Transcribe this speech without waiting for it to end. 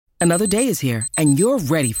Another day is here, and you're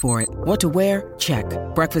ready for it. What to wear? Check.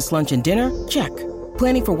 Breakfast, lunch, and dinner? Check.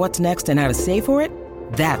 Planning for what's next and how to save for it?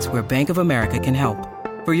 That's where Bank of America can help.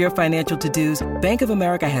 For your financial to-dos, Bank of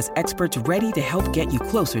America has experts ready to help get you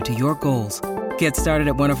closer to your goals. Get started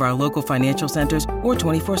at one of our local financial centers or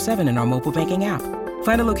 24/7 in our mobile banking app.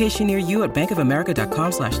 Find a location near you at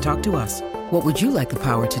bankofamerica.com/talktous. What would you like the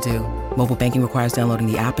power to do? Mobile banking requires downloading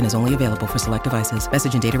the app and is only available for select devices.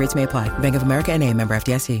 Message and data rates may apply. Bank of America N.A., member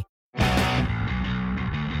FDIC.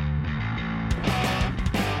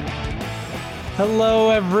 Hello,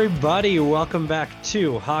 everybody. Welcome back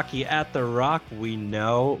to Hockey at the Rock. We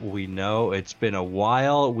know it's been a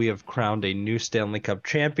while. We have crowned a new Stanley Cup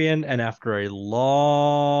champion, and after a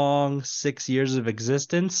long 6 years of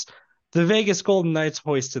existence, the Vegas Golden Knights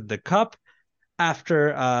hoisted the cup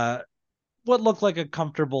after what looked like a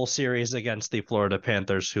comfortable series against the Florida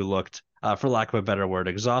Panthers, who looked, for lack of a better word,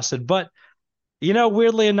 exhausted. But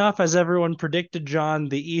weirdly enough, as everyone predicted, John,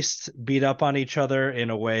 the East beat up on each other in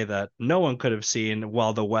a way that no one could have seen,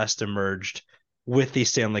 while the West emerged with the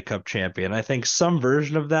Stanley Cup champion. I think some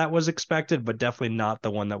version of that was expected, but definitely not the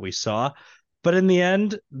one that we saw. But in the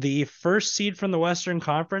end, the first seed from the Western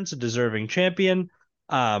Conference, a deserving champion,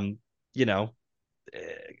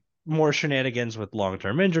 more shenanigans with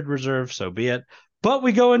long-term injured reserve, so be it. But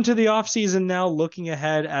we go into the offseason now looking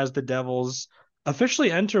ahead as the Devils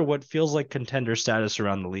officially enter what feels like contender status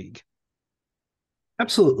around the league.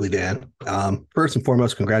 Absolutely, Dan. First and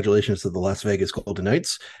foremost, congratulations to the Las Vegas Golden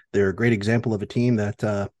Knights. They're a great example of a team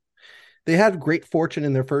that they had great fortune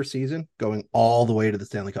in their first season, going all the way to the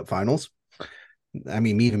Stanley Cup Finals. I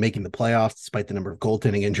mean, even making the playoffs, despite the number of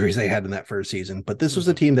goaltending injuries they had in that first season. But this was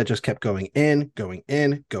a team that just kept going in.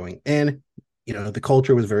 The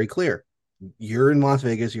culture was very clear. You're in Las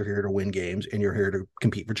Vegas, you're here to win games, and you're here to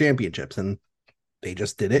compete for championships. And they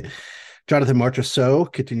just did it. Jonathan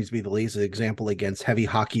Marchessault continues to be the latest example against heavy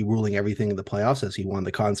hockey, ruling everything in the playoffs as he won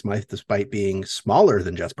the Conn Smythe despite being smaller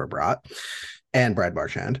than Jesper Bratt and Brad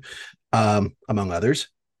Marchand, among others.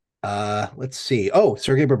 Let's see. Oh,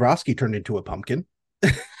 Sergei Bobrovsky turned into a pumpkin.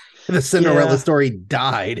 The Cinderella story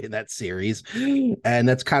died in that series. And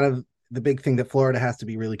that's kind of the big thing that Florida has to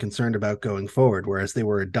be really concerned about going forward. Whereas they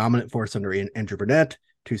were a dominant force under Andrew Burnett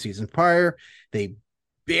 2 seasons prior, they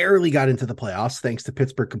barely got into the playoffs thanks to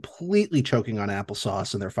Pittsburgh completely choking on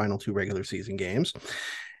applesauce in their final 2 regular season games.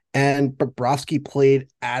 And Bobrovsky played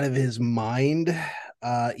out of his mind,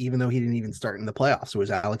 even though he didn't even start in the playoffs. It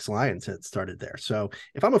was Alex Lyons that started there. So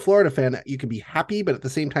if I'm a Florida fan, you can be happy, but at the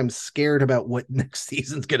same time scared about what next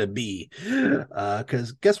season's going to be.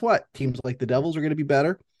 Because guess what? Teams like the Devils are going to be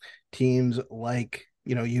better. Teams like,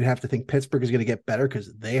 you have to think Pittsburgh is going to get better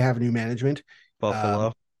because they have new management.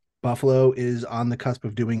 Buffalo is on the cusp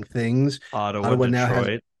of doing things.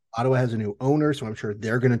 Ottawa has a new owner, so I'm sure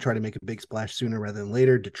they're going to try to make a big splash sooner rather than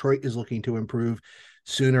later. Detroit is looking to improve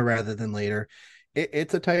sooner rather than later.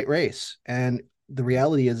 It's a tight race. And the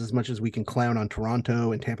reality is, as much as we can clown on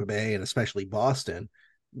Toronto and Tampa Bay and especially Boston,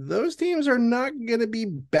 those teams are not going to be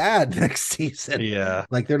bad next season. Yeah.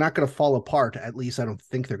 Like, they're not going to fall apart. At least I don't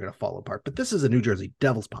think they're going to fall apart. But this is a New Jersey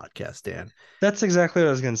Devils podcast, Dan. That's exactly what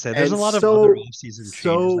I was going to say. There's a lot of other offseason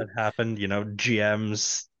changes that happened,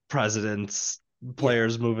 GMs, presidents,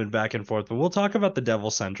 players moving back and forth. But we'll talk about the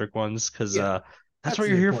Devil-centric ones because that's what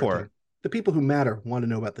you're here for. The people who matter want to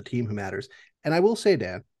know about the team who matters. And I will say,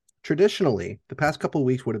 Dan, traditionally, the past couple of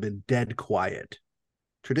weeks would have been dead quiet.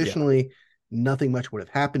 Traditionally, nothing much would have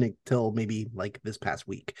happened until maybe like this past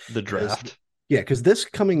week. The draft. Because this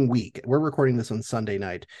coming week, we're recording this on Sunday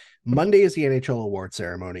night. Monday is the NHL award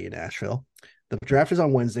ceremony in Nashville. The draft is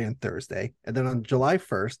on Wednesday and Thursday. And then on July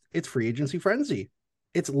 1st, it's free agency frenzy.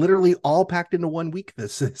 It's literally all packed into 1 week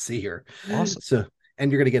this year. Awesome.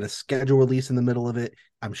 And you're going to get a schedule release in the middle of it.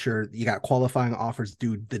 I'm sure you got qualifying offers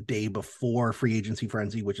due the day before free agency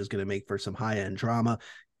frenzy, which is going to make for some high-end drama.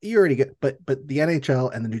 You already get, but the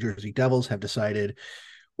NHL and the New Jersey Devils have decided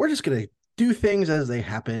we're just going to do things as they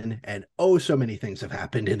happen. And so many things have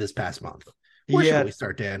happened in this past month. Where should we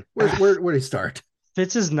start, Dan? Where do we start?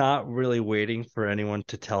 Fitz is not really waiting for anyone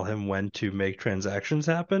to tell him when to make transactions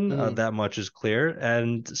happen. That much is clear.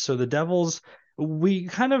 And so the Devils, we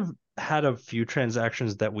kind of had a few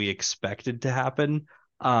transactions that we expected to happen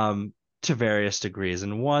to various degrees.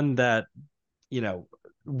 And one that,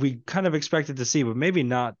 we kind of expected to see, but maybe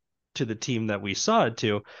not to the team that we saw it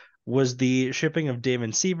to, was the shipping of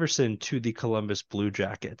Damon Severson to the Columbus Blue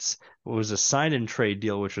Jackets. It was a sign and trade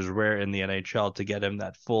deal, which was rare in the NHL to get him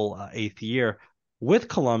that full 8th year with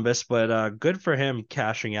Columbus, but good for him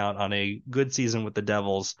cashing out on a good season with the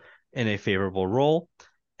Devils in a favorable role.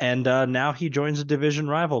 And now he joins a division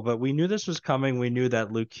rival. But we knew this was coming. We knew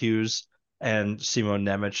that Luke Hughes and Simon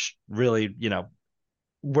Nemec really,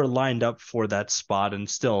 were lined up for that spot. And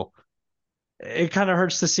still, it kind of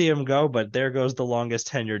hurts to see him go, but there goes the longest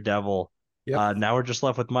tenured Devil. Yep. Now we're just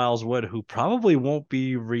left with Miles Wood, who probably won't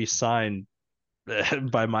be re-signed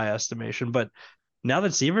by my estimation. But now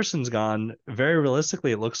that Severson's gone, very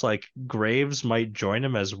realistically, it looks like Graves might join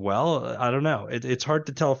him as well. I don't know. It's hard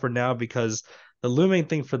to tell for now because the looming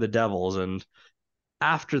thing for the Devils, and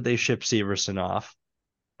after they ship Severson off,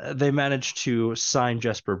 they managed to sign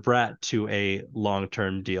Jesper Bratt to a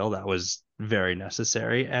long-term deal that was very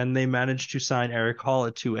necessary, and they managed to sign Eric Hall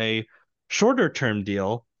to a shorter-term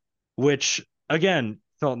deal, which again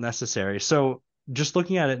felt necessary. So just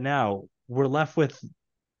looking at it now, we're left with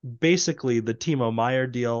basically the Timo Meyer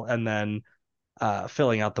deal and then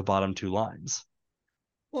filling out the bottom two lines.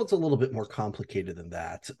 Well, it's a little bit more complicated than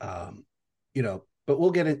that. But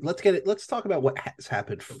we'll get it. Let's get it. Let's talk about what has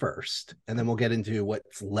happened first, and then we'll get into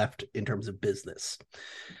what's left in terms of business.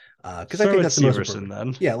 Because I think that's the most important.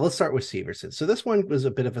 Then. Yeah, let's start with Severson. So this one was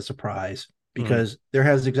a bit of a surprise because there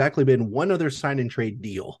has exactly been one other sign and trade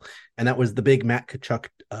deal, and that was the big Matt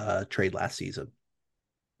Tkachuk trade last season,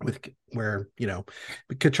 where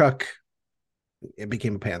Tkachuk it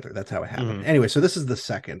became a Panther. That's how it happened. Anyway, so this is the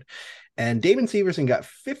second, and Damon Severson got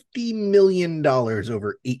 $50 million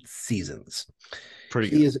over 8 seasons. Pretty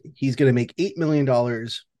good. He's going to make $8 million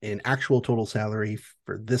in actual total salary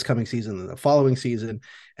for this coming season and the following season,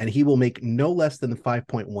 and he will make no less than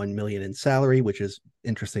 $5.1 million in salary, which is,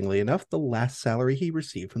 interestingly enough, the last salary he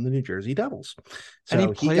received from the New Jersey Devils. So and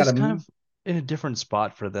he plays kind of in a different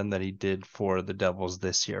spot for them than he did for the Devils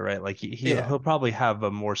this year, right? Like he'll probably have a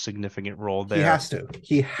more significant role there.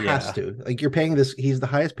 He has to. Like, you're paying this. He's the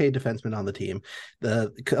highest paid defenseman on the team.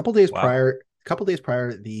 The couple days prior,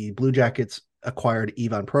 the Blue Jackets acquired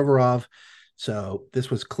Ivan Provorov. So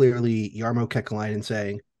this was clearly Jarmo Kekalainen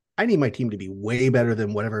saying, I need my team to be way better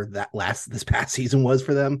than whatever this past season was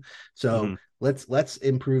for them. So let's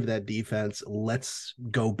improve that defense. Let's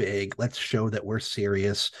go big. Let's show that we're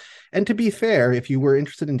serious. And to be fair, if you were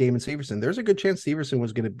interested in Damon Severson, there's a good chance Severson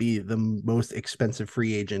was going to be the most expensive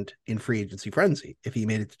free agent in free agency frenzy if he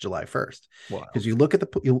made it to July 1st. Because you look at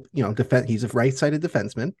defense, he's a right-sided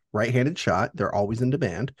defenseman, right-handed shot. They're always in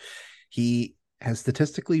demand. He has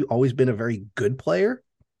statistically always been a very good player,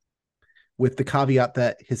 with the caveat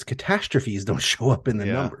that his catastrophes don't show up in the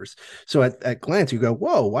numbers. So at glance, you go,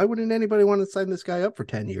 whoa, why wouldn't anybody want to sign this guy up for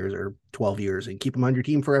 10 years or 12 years and keep him on your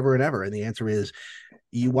team forever and ever? And the answer is,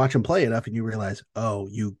 you watch him play enough and you realize, oh,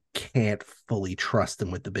 you can't fully trust him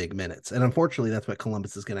with the big minutes. And unfortunately, that's what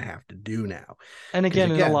Columbus is going to have to do now. And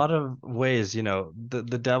again, in a lot of ways,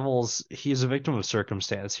 the Devils, he's a victim of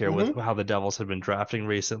circumstance here with how the Devils have been drafting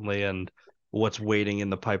recently and what's waiting in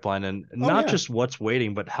the pipeline, and not just what's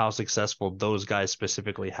waiting, but how successful those guys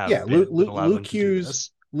specifically have been. Luke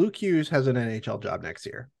Hughes has an NHL job next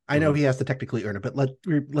year. I know he has to technically earn it, but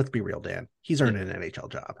let's be real, Dan. He's earned an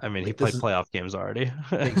NHL job. I mean, he played playoff games already.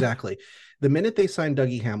 Exactly. The minute they signed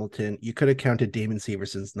Dougie Hamilton, you could have counted Damon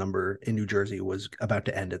Severson's number in New Jersey was about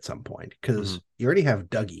to end at some point, because you already have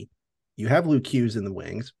Dougie. You have Luke Hughes in the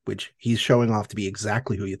wings, which he's showing off to be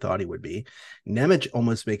exactly who you thought he would be. Nemec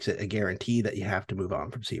almost makes it a guarantee that you have to move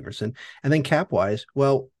on from Severson. And then cap-wise,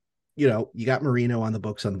 well, you got Marino on the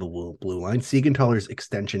books on the blue line. Siegenthaler's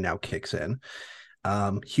extension now kicks in.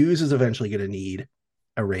 Hughes is eventually going to need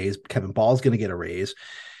a raise. Kevin Ball's going to get a raise.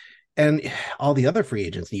 And all the other free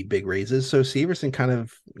agents need big raises. So Severson kind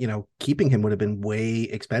of, keeping him would have been way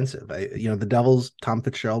expensive. The Devils, Tom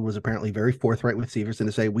Fitzgerald was apparently very forthright with Severson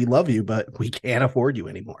to say, we love you, but we can't afford you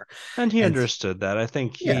anymore. And he understood that. I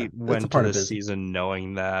think he went to the season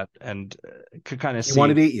knowing that and could kind of see. He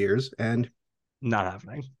wanted 8 years and not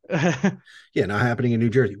happening. Not happening in New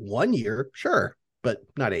Jersey. 1 year, sure, but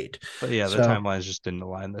not 8. But the timelines just didn't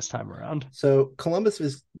align this time around. So Columbus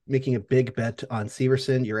is making a big bet on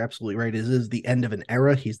Severson. You're absolutely right. It is the end of an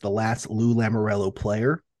era. He's the last Lou Lamoriello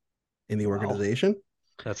player in the organization.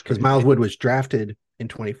 That's because Miles Wood was drafted in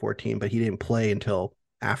 2014, but he didn't play until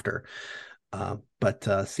after. But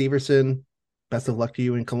Severson, best of luck to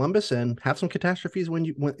you in Columbus, and have some catastrophes when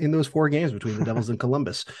you went in those 4 games between the Devils and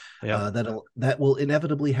Columbus. That will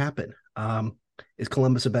inevitably happen. Is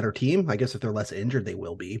Columbus a better team? I guess if they're less injured, they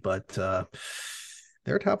will be, but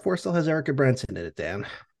their top 4 still has Erica Branson in it, Dan.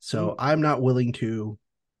 So I'm not willing to,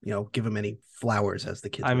 give him any flowers, as the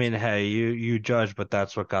kids. I mean, hey, you judge, but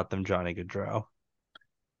that's what got them Johnny Gaudreau.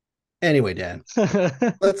 Anyway, Dan,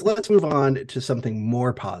 let's move on to something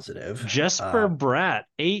more positive. Jesper Bratt,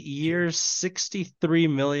 8 years,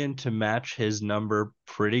 $63 million to match his number.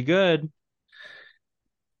 Pretty good.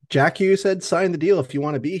 Jack Hughes said, sign the deal if you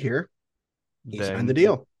want to be here. He signed the Then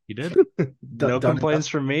deal. he did. No Done and complaints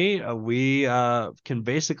dusted. from me. We can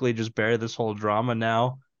basically just bury this whole drama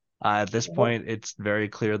now. At this Well, point, it's very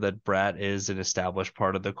clear that Brat is an established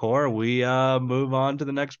part of the core. We move on to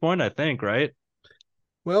the next point, I think, right?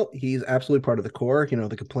 he's absolutely part of the core.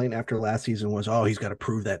 The complaint after last season was, oh, he's got to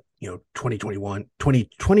prove that,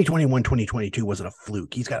 2022 wasn't a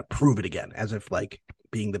fluke. He's got to prove it again, as if like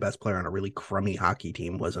being the best player on a really crummy hockey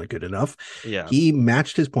team wasn't good enough. Yeah. He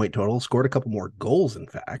matched his point total, scored a couple more goals, in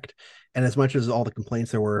fact. And as much as all the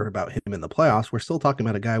complaints there were about him in the playoffs, we're still talking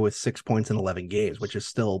about a guy with 6 points in 11 games, which is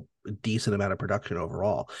still a decent amount of production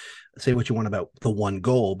overall. Say what you want about the one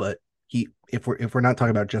goal, but if we're not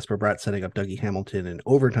talking about Jesper Bratt setting up Dougie Hamilton in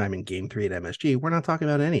overtime in Game 3 at MSG, we're not talking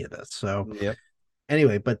about any of this. So Yep.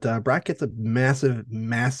 anyway, but Bratt gets a massive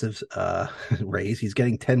raise. He's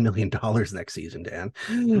getting $10 million next season, Dan.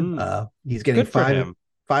 Mm, He's getting good for him.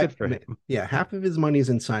 five. Good for him. Yeah, half of his money is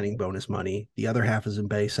in signing bonus money. The other half is in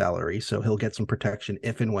base salary, so he'll get some protection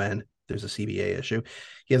if and when there's a CBA issue.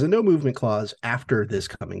 He has a no movement clause after this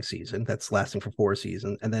coming season that's lasting for 4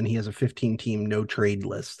 seasons, and then he has a 15-team no trade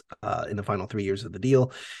list in the final 3 years of the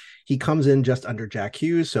deal. He comes in just under Jack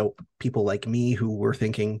Hughes, so people like me who were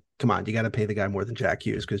thinking, come on, you got to pay the guy more than Jack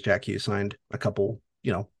Hughes because Jack Hughes signed a couple,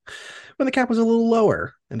 when the cap was a little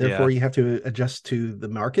lower, and Yeah. therefore you have to adjust to the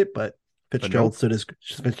market. But But nope.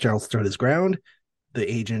 Fitzgerald stood his ground.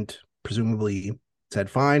 The agent presumably said,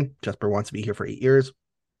 fine, Jesper wants to be here for 8 years.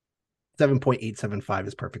 7.875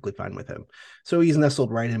 is perfectly fine with him. So he's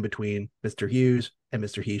nestled right in between Mr. Hughes and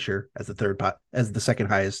Mr. Heischer as the second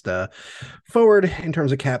highest forward in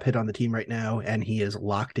terms of cap hit on the team right now, and he is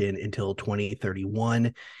locked in until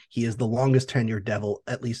 2031. He is the longest tenured Devil,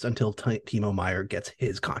 at least until Timo Meier gets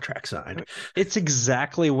his contract signed. It's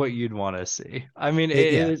exactly what you'd want to see. I mean,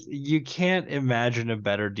 Yeah. you can't imagine a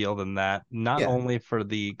better deal than that, not Yeah. only for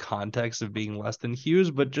the context of being less than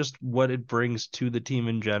Hughes, but just what it brings to the team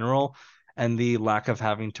in general and the lack of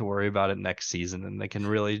having to worry about it next season. And they can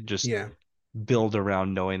really just Yeah. build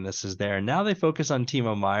around knowing this is there. Now they focus on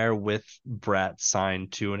Timo Meier with Brat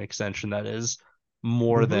signed to an extension that is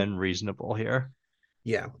more Mm-hmm. than reasonable here.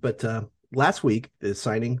 Yeah. But last week,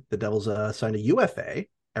 the Devils signed a UFA,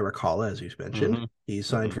 Eric Halla, as you mentioned. Mm-hmm. He's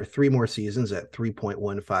signed for 3 more seasons at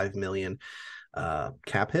 3.15 million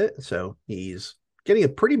cap hit. So he's getting a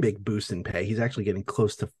pretty big boost in pay. He's actually getting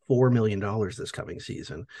close to $4 million this coming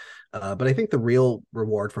season. But I think the real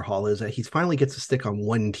reward for Hall is that he finally gets to stick on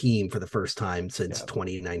one team for the first time since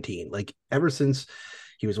 2019. Like ever since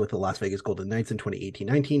he was with the Las Vegas Golden Knights in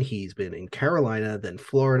 2018-19, he's been in Carolina, then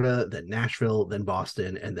Florida, then Nashville, then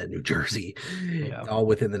Boston, and then New Jersey, all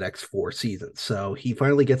within the next 4 seasons. So he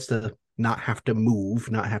finally gets to not have to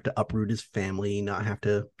move, not have to uproot his family, not have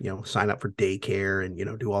to, sign up for daycare and,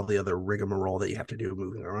 do all the other rigmarole that you have to do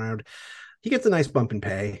moving around. He gets a nice bump in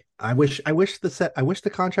pay. I wish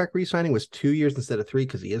the contract re-signing was 2 years instead of 3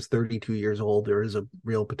 because he is 32 years old. There is a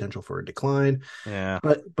real potential for a decline. Yeah.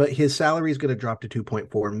 But his salary is going to drop to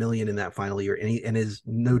 2.4 million in that final year, and his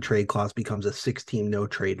no trade clause becomes a 6-team no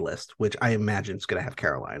trade list, which I imagine is going to have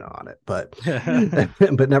Carolina on it. But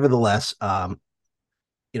but nevertheless,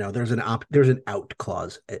 there's an out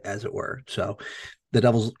clause, as it were. So the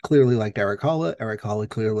Devils clearly liked Eric Halla. Eric Halla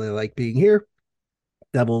clearly liked being here.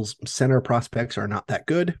 Devils center prospects are not that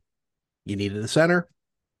good. You needed a center.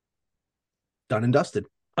 Done and dusted.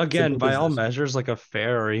 Again, Simple by all business. measures, like a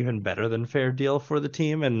fair or even better than fair deal for the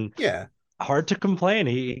team. And Yeah. hard to complain.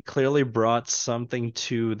 He clearly brought something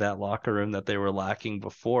to that locker room that they were lacking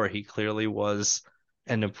before. He clearly was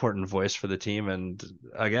an important voice for the team. And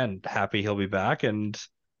again, happy he'll be back and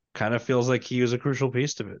kind of feels like he was a crucial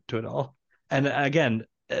piece to it all. And again,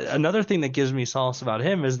 another thing that gives me solace about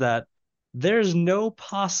him is that there's no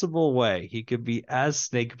possible way he could be as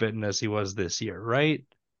snake bitten as he was this year, right?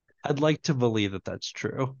 I'd like to believe that that's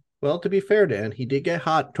true. Well, to be fair, Dan, he did get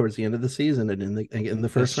hot towards the end of the season and in the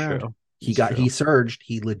first That's round. true. He surged.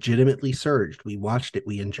 He legitimately surged. We watched it.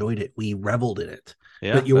 We enjoyed it. We reveled in it.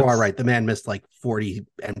 Yeah, but you are right. The man missed like 40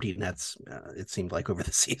 empty nets. It seemed like over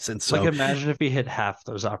the season. So like imagine if he hit half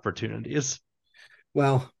those opportunities.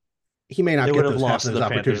 Well, he may not they get would have those lost half to those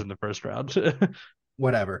the Panthers opportunities in the first round.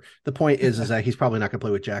 Whatever. The point is that he's probably not going to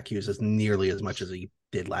play with Jack Hughes as nearly as much as he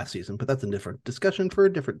did last season, but that's a different discussion for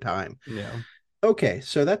a different time. Yeah. Okay,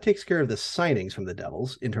 so that takes care of the signings from the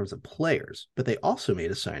Devils in terms of players, but they also made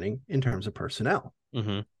a signing in terms of personnel.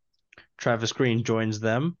 Mm-hmm. Travis Green joins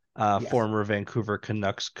them, Yes. former Vancouver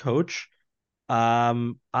Canucks coach.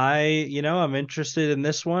 I'm interested in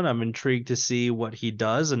this one. I'm intrigued to see what he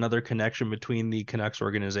does. Another connection between the Canucks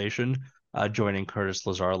organization joining Curtis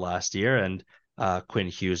Lazar last year, and Quinn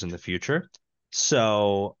Hughes in the future.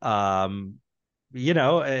 So,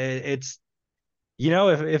 it's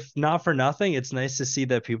if not for nothing, it's nice to see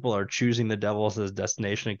that people are choosing the Devils as a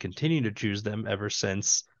destination and continue to choose them ever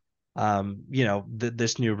since,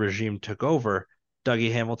 this new regime took over.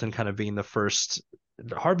 Dougie Hamilton kind of being the first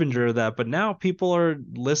harbinger of that, but now people are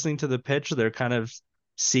listening to the pitch. They're kind of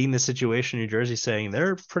seeing the situation in New Jersey, saying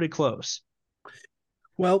they're pretty close.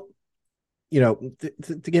 Well, to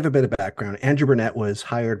give a bit of background, Andrew Burnett was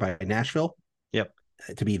hired by Nashville Yep.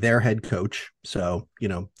 to be their head coach. So,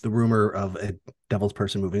 the rumor of a Devils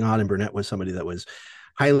person moving on, and Burnett was somebody that was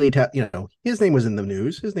highly, his name was in the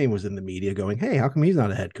news. His name was in the media going, hey, how come he's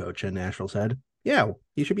not a head coach? And Nashville said, yeah,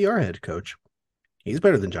 he should be our head coach. He's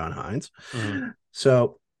better than John Hines. Mm-hmm.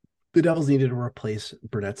 So the Devils needed to replace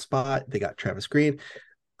Burnett's spot. They got Travis Green.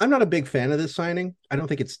 I'm not a big fan of this signing. I don't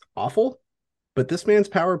think it's awful, but this man's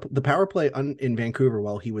the power play in Vancouver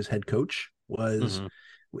while he was head coach was,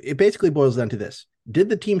 it basically boils down to this. Did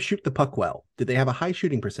the team shoot the puck well? Did they have a high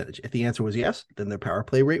shooting percentage? If the answer was yes, then their power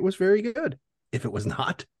play rate was very good. If it was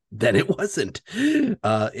not, then it wasn't.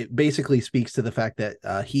 It basically speaks to the fact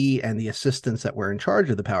that he and the assistants that were in charge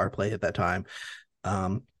of the power play at that time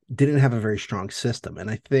didn't have a very strong system. And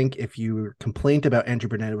I think if your complaint about Andrew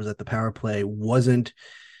Burnett was that the power play wasn't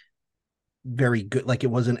very good, like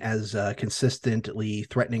it wasn't as consistently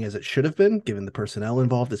threatening as it should have been, given the personnel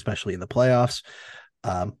involved, especially in the playoffs.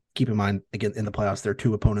 Keep in mind, again, in the playoffs, their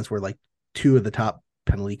two opponents were like two of the top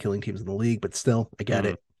penalty killing teams in the league, but still, I get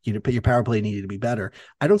it. Your power play needed to be better.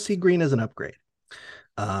 I don't see Green as an upgrade.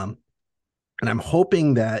 And I'm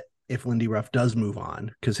hoping that if Lindy Ruff does move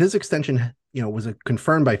on, because his extension, was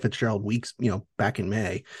confirmed by Fitzgerald weeks, back in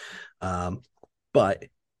May. But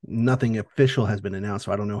nothing official has been announced,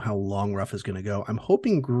 so I don't know how long Ruff is going to go. I'm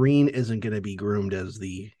hoping Green isn't going to be groomed as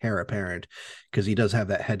the heir apparent, because he does have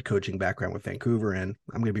that head coaching background with Vancouver. And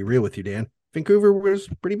I'm going to be real with you, Dan. Vancouver was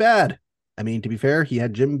pretty bad. I mean, to be fair, he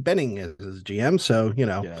had Jim Benning as his GM, so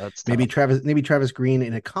That's maybe tough. Travis Green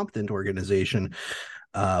in a competent organization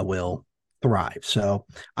will thrive. So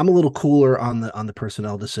I'm a little cooler on the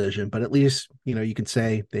personnel decision, but at least you can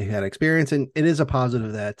say they had experience, and it is a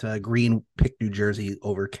positive that Green picked New Jersey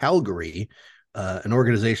over Calgary, an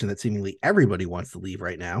organization that seemingly everybody wants to leave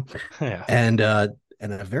right now, Yeah. and a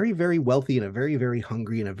very, very wealthy and a very, very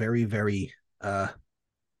hungry and a very, very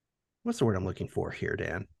what's the word I'm looking for here,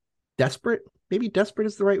 Dan? Desperate? Maybe desperate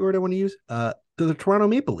is the right word I want to use. The Toronto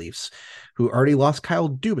Maple Leafs, who already lost Kyle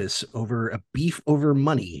Dubas over a beef over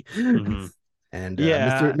money. Mm-hmm. And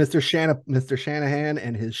Yeah. Mr. Shanahan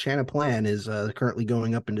and his Shana plan is currently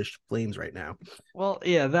going up into flames right now. Well,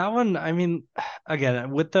 yeah, that one, I mean, again,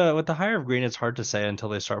 with the hire of Green, it's hard to say until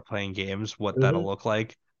they start playing games what that'll look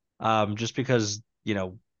like. Just because,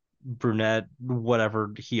 Brunette,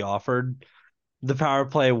 whatever he offered, the power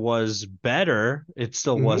play was better. It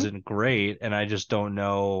still Mm-hmm. wasn't great, and I just don't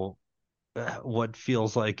know what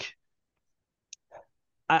feels like.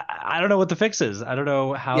 I don't know what the fix is. I don't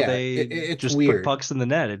know how Yeah, they it's just put weird. pucks in the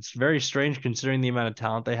net. It's very strange considering the amount of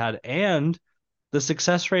talent they had and the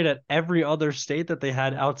success rate at every other state that they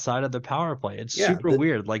had outside of the power play. It's Yeah, super the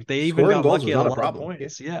weird. Like they even scoring got goals lucky was at a not a lot of problem. Yeah,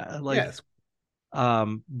 points. Yeah, like yes.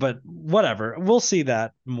 but whatever. We'll see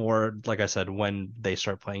that more, like I said, when they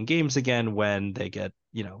start playing games again, when they get,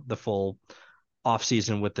 the full off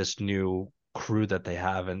season with this new crew that they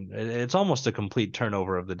have. And it's almost a complete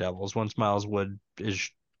turnover of the Devils. Once Miles Wood is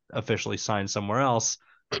officially signed somewhere else,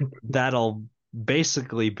 that'll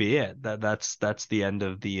basically be it. That's the end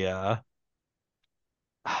of the I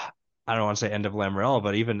don't want to say end of Lamorella,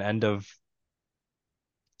 but even end of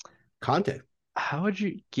Conte how would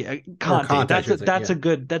you yeah, or Conte. Conte, I That's a should say. that's Yeah. a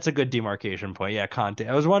good that's a good demarcation point. Yeah, Conte.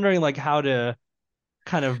 I was wondering like how to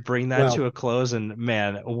kind of bring that to Well, a close. And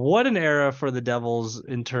man, what an era for the Devils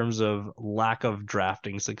in terms of lack of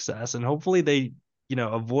drafting success. And hopefully they,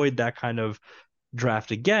 avoid that kind of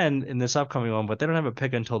draft again in this upcoming one, but they don't have a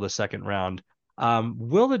pick until the second round.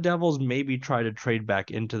 Will the Devils maybe try to trade back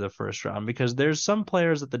into the first round? Because there's some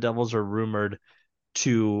players that the Devils are rumored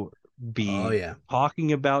to oh be yeah.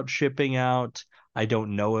 talking about shipping out. I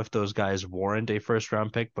don't know if those guys warrant a first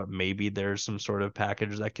round pick, but maybe there's some sort of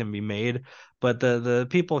package that can be made. But the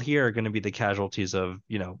people here are going to be the casualties of,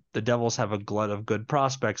 the Devils have a glut of good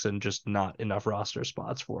prospects and just not enough roster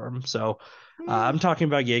spots for them. So Mm, I'm talking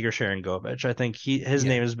about Jaeger Sharangovich. I think his yeah.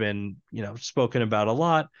 name has been, spoken about a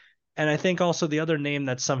lot. And I think also the other name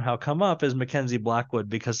that's somehow come up is Mackenzie Blackwood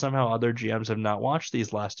because somehow other GMs have not watched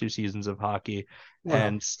these last two seasons of hockey Well,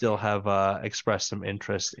 and still have expressed some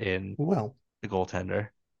interest in well, the goaltender.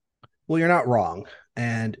 well, you're not wrong.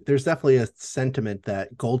 And there's definitely a sentiment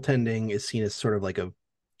that goaltending is seen as sort of like a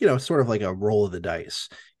sort of like a roll of the dice,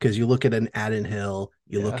 because you look at an Adden Hill,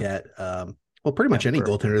 you look Yeah. at well, pretty much any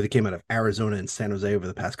Kemper. goaltender that came out of Arizona and San Jose over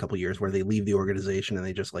the past couple of years, where they leave the organization and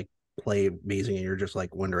they just like play amazing, and you're just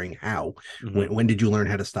like wondering how. Mhm. When did you learn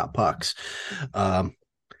how to stop pucks? Um,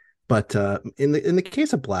 but in the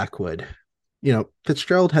case of Blackwood,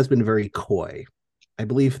 Fitzgerald has been very coy. I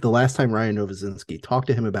believe the last time Ryan Novozinski talked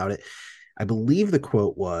to him about it, I believe the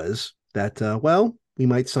quote was that, well, we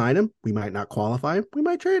might sign him, we might not qualify him, we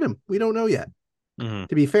might trade him. We don't know yet. Mhm.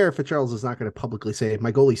 To be fair, Fitzgerald is not going to publicly say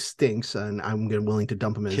my goalie stinks and I'm willing to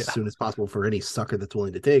dump him as Yeah, soon as possible for any sucker that's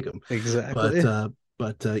willing to take him. But exactly.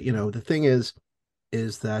 the thing is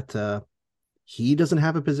that he doesn't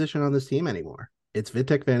have a position on this team anymore. It's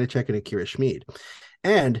Vitek Vanacek and Akira Schmid.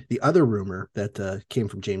 And the other rumor that came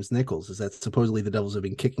from James Nichols is that supposedly the Devils have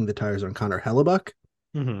been kicking the tires on Connor Hellebuck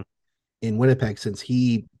Mhm. in Winnipeg since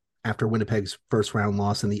after Winnipeg's first round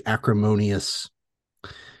loss in the acrimonious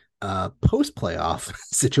post playoff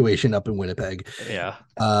situation up in Winnipeg. Yeah.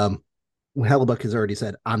 Hellebuck has already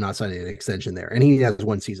said, I'm not signing an extension there. And he has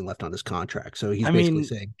one season left on his contract. So he's I basically mean,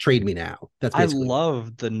 saying, trade me now. That's I basically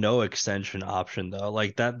love the no extension option though.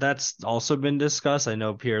 Like that's also been discussed. I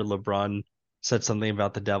know Pierre LeBrun said something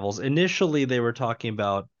about the Devils. Initially, they were talking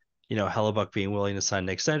about, Hellebuck being willing to sign an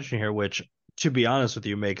extension here, which, to be honest with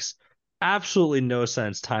you, makes absolutely no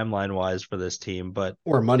sense timeline wise for this team, but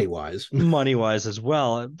or money wise. money wise as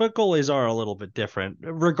well. But goalies are a little bit different.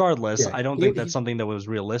 Regardless, Yeah. I don't think that's He something that was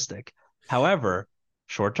realistic. However,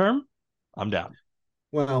 short term, I'm down.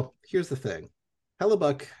 Well, here's the thing.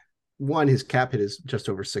 Hellebuck, one, his cap hit is just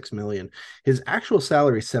over 6 million. His actual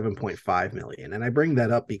salary is 7.5 million. And I bring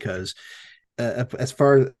that up because as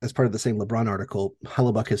far as part of the same LeBron article,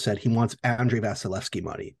 Hellebuck has said he wants Andrei Vasilevsky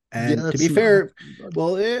money. Yeah, And to that's be not fair, happening, bud.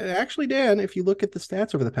 well, actually, Dan, if you look at the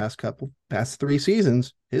stats over the past 3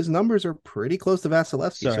 seasons, his numbers are pretty close to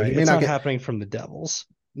Vasilevsky. So Sorry, he may it's not not get. happening from the Devils.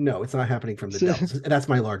 No, it's not happening from the Devils. That's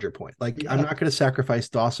my larger point. Like, I'm Yeah. not going to sacrifice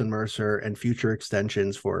Dawson Mercer and future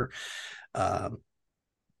extensions um,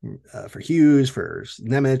 for Hughes, for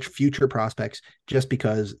Nemec, future prospects, just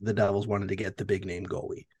because the Devils wanted to get the big name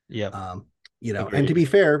goalie. Yep. Um, and to Agreed. be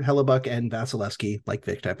fair, Hellebuck and Vasilevsky, like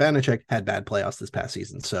Viktor Vanacek, had bad playoffs this past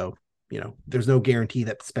season. So, there's no guarantee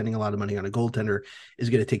that spending a lot of money on a goaltender is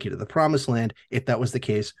going to take you to the promised land. If that was the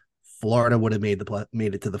case, Florida would have made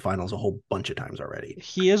it to the finals a whole bunch of times already.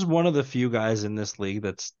 He is one of the few guys in this league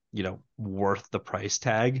that's, worth the price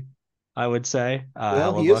tag, I would say.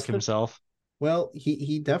 Well, he Hellebuck is. himself. Well,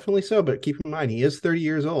 he definitely so. But keep in mind, he is 30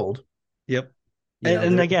 years old. Yep. You And, know,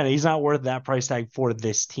 and there. again, he's not worth that price tag for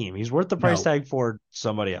this team. He's worth the price No, tag for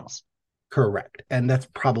somebody else. correct, and that's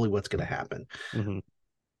probably what's going to happen. Hmm.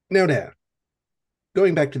 Now,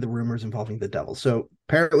 going back to the rumors involving the Devils. So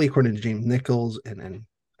apparently, according to James Nichols and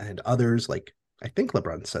others, like I think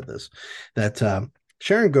LeBron said this, that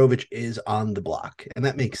Sharon Govich is on the block, and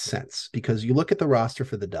that makes sense because you look at the roster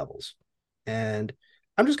for the Devils, and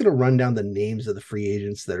I'm just going to run down the names of the free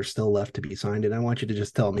agents that are still left to be signed, and I want you to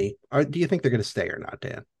just tell me: do you think they're going to stay or not,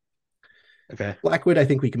 Dan? Okay. Blackwood, I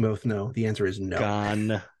think we can both know the answer is no.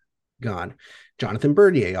 Gone. Gone. Jonathan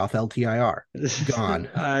Bernier off LTIR. Gone.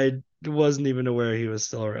 I wasn't even aware he was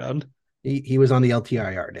still around. He was on the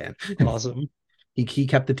LTIR, Dan. Awesome. He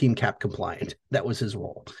kept the team cap compliant. That was his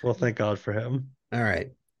role. Well, thank God for him. All right.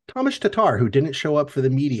 Thomas Tatar, who didn't show up for the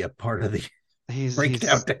media part of the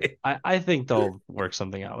breakdown He's day. I think they'll work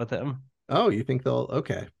something out with him. Oh, you think they'll?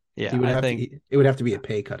 Okay. Yeah, He would I have think to. It would have to be a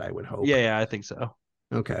pay cut, I would hope. yeah, I think so.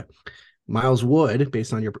 Okay. Miles Wood,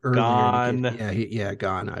 based on your earlier indication,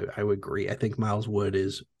 Gone. gone. I would agree. I think Miles Wood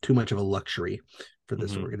is too much of a luxury for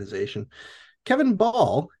this Hmm. organization. Kevin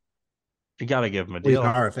Ball, You gotta give him a well, he's an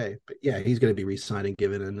deal. RFA, but yeah, he's going to be re-signing,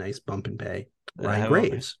 given a nice bump in pay. Ryan Well,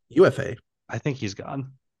 Graves, UFA. I think he's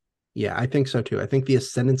gone. Yeah, I think so too. I think the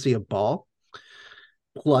ascendancy of Ball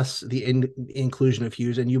plus the inclusion of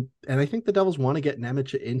Hughes and I think the Devils want to get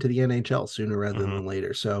Nemec into the NHL sooner rather Hmm. than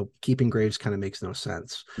later. So keeping Graves kind of makes no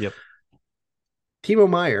sense. Yep. Timo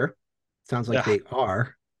Meyer sounds like Yeah. they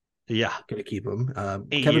are Yeah. going to keep him.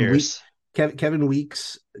 8 years. Kevin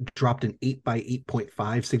Weeks dropped an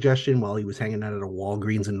 8x8.5 suggestion while he was hanging out at a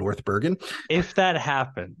Walgreens in North Bergen. If that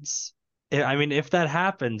happens, if that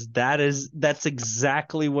happens, that's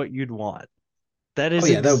exactly what you'd want. That is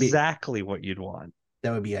Yeah, exactly what you'd want.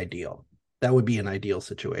 that would be ideal. That would be an ideal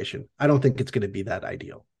situation. I don't think it's going to be that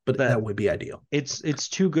ideal, but That that would be ideal. it's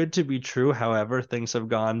too good to be true. However, things have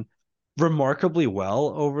gone remarkably well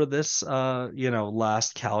over this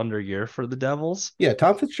last calendar year for the Devils. Yeah,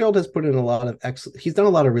 Tom Fitzgerald has put in a lot of he's done a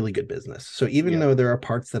lot of really good business. So even Yeah. though there are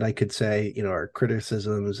parts that I could say, are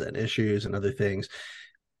criticisms and issues and other things,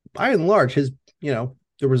 by and large, his,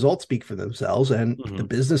 the results speak for themselves, and the Mhm.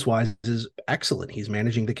 business wise is excellent. He's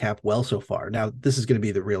managing the cap well so far. Now, this is going to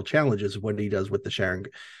be the real challenge is what he does with the Sharon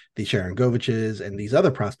Goviches and these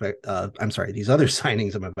other these other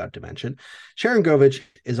signings I'm about to mention. Sharon Govich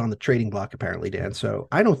is on the trading block apparently, Dan. So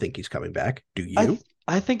I don't think he's coming back. Do I you? th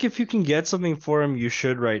I think if you can get something for him, you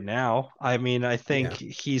should right now. I mean, I think Yeah.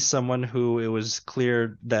 he's someone who it was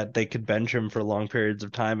clear that they could bench him for long periods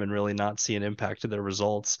of time and really not see an impact to their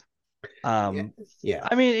results. Yeah. Um, Yeah.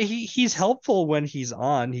 I mean, he's helpful when he's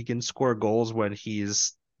on. He can score goals when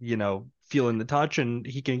he's, feeling the touch and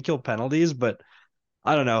he can kill penalties, but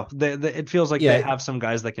I don't know. It feels like they Yeah. have some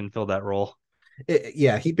guys that can fill that role.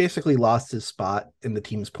 Yeah, he basically lost his spot in the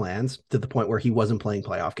team's plans to the point where he wasn't playing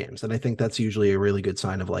playoff games. And I think that's usually a really good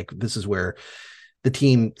sign of like, this is where the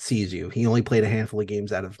team sees you. He only played a handful of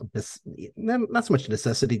games out of this, not so much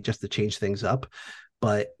necessity, just to change things up.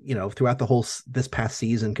 But, throughout this past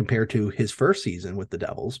season compared to his first season with the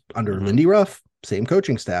Devils under Hmm. Lindy Ruff, same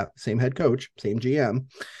coaching staff, same head coach, same GM,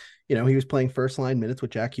 he was playing first line minutes with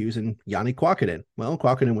Jack Hughes and Yanni Kwakinen. Well,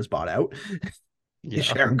 Kwakinen was bought out. Yeah.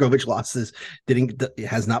 Sharon Govich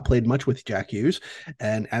has not played much with Jack Hughes,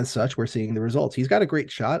 and as such, we're seeing the results. He's got a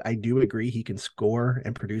great shot. I do agree he can score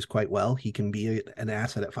and produce quite well. He can be an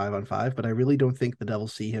asset at 5-on-5, but I really don't think the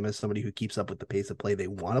Devils see him as somebody who keeps up with the pace of play they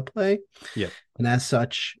want to play. Yep. And as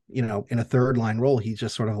such, in a third line role, he's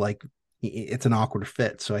just sort of like it's an awkward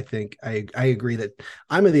fit. So I think I agree that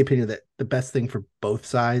I'm of the opinion that the best thing for both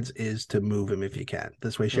sides is to move him if you can.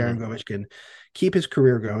 This way, Sharon Hmm. Govich can keep his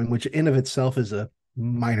career going, which in of itself is a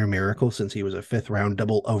minor miracle since he was a fifth round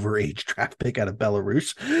double overage draft pick out of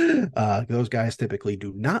Belarus. Those guys typically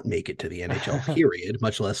do not make it to the NHL, period,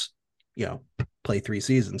 much less, play 3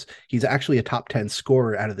 seasons. He's actually a top 10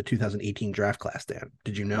 scorer out of the 2018 draft class, Dan.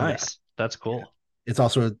 Did you know that? Nice. That's Yeah. cool. It's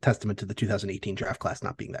also a testament to the 2018 draft class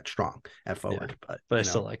not being that strong at Yeah. forward, but But I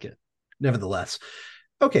still like it. nevertheless.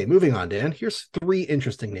 Okay, moving on, Dan. Here's 3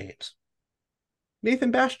 interesting names.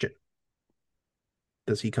 Nathan Bastian.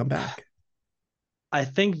 Does he come back? I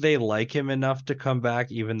think they like him enough to come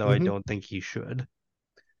back, even though I Mm-hmm. don't think he should.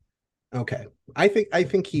 Okay. I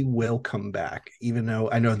think he will come back, even though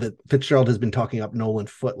I know that Fitzgerald has been talking up Nolan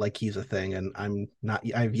Foote like he's a thing, and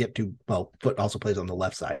I've yet to, well, Foote also plays on the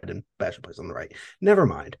left side and Bastian plays on the right. Never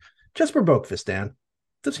mind. Jesper Boqvist, Dan.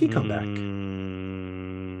 Does he come back?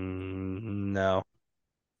 No.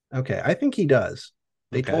 Okay, I think he does.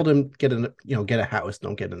 They Okay. told him get a house,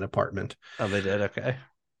 don't get an apartment. Oh, they did. Okay.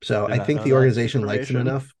 So Did I not think know the that organization likes him information.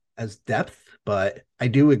 enough as depth, but I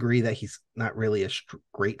do agree that he's not really a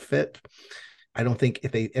great fit. I don't think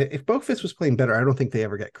if Boqvist was playing better, I don't think they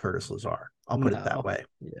ever get Curtis Lazar. I'll put it that No. way.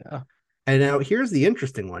 Yeah. And now here's the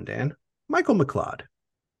interesting one, Dan. Michael McLeod.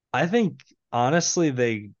 I think honestly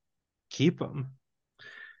they keep him.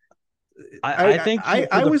 I I think I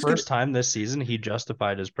for I the was gonna first time this season he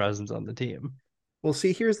justified his presence on the team. well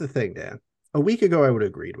see, here's the thing, Dan. A week ago I would have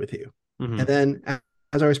agreed with you. And Hmm. then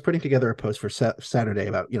as I was putting together a post for Saturday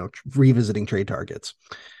about, revisiting trade targets,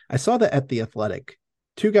 I saw that at the Athletic,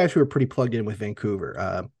 two guys who were pretty plugged in with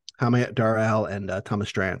Vancouver, Hamayat Darrell and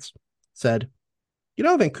Thomas Drance, said,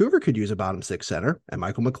 Vancouver could use a bottom six center, and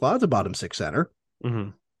Michael McLeod's a bottom six center. Hmm.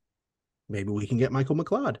 Maybe we can get Michael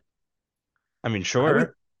McLeod. I mean, I would,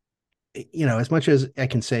 sure. as much as I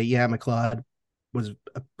can say, yeah, McLeod was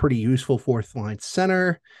a pretty useful fourth line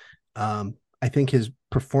center. I think his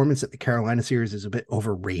performance at the Carolina series is a bit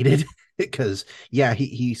overrated because, yeah,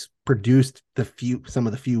 he's produced some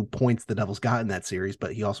of the few points the Devils got in that series,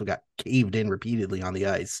 but he also got caved in repeatedly on the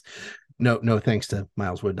ice. No, thanks to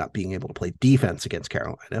Miles Wood not being able to play defense against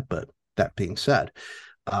Carolina. But that being said,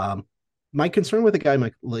 um, my concern with a guy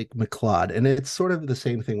like McLeod, and it's sort of the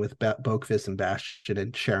same thing with Boqvist and Bastian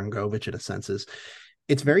and Sharon Govich in a sense, is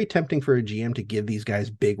it's very tempting for a GM to give these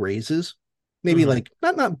guys big raises. Maybe Hmm. like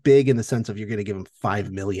not big in the sense of you're going to give them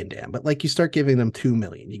 5 million, Dan, but like you start giving them 2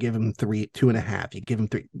 million, you give them 2.5, you give them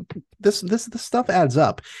 3. This stuff adds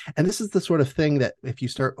up, and this is the sort of thing that if you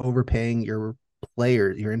start overpaying your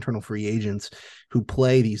players, your internal free agents who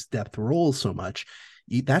play these depth roles so much,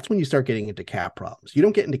 that's when you start getting into cap problems. You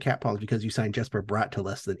don't get into cap problems because you sign Jesper Bratt to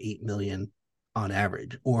less than 8 million on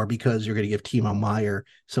average, or because you're going to give Timo Meyer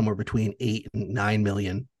somewhere between 8 and 9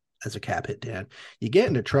 million as a cap hit, Dan. You get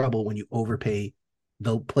into trouble when you overpay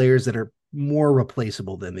the players that are more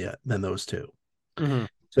replaceable than those two. Hmm.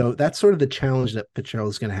 So that's sort of the challenge that Fitzgerald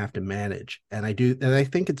is going to have to manage. And I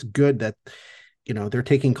think it's good that they're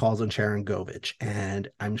taking calls on Sharon Govich, and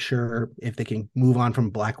I'm sure if they can move on from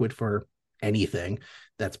Blackwood for anything,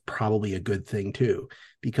 that's probably a good thing too,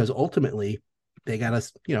 because ultimately they got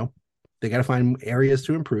to find areas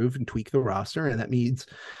to improve and tweak the roster, and that means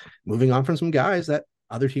moving on from some guys that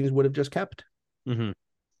other teams would have just kept. Mm-hmm.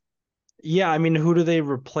 Yeah, I mean, who do they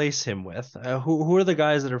replace him with? Who are the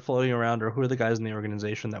guys that are floating around, or who are the guys in the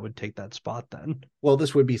organization that would take that spot then? Well,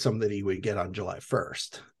 this would be something that he would get on July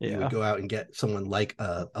 1st. You would Yeah. go out and get someone like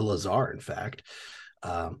a Lazar, in fact.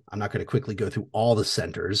 I'm not going to quickly go through all the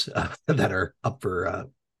centers that are up for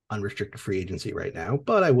unrestricted free agency right now,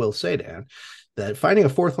 but I will say, Dan, that finding a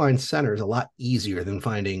fourth line center is a lot easier than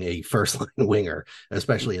finding a first line winger,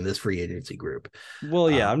 especially in this free agency group.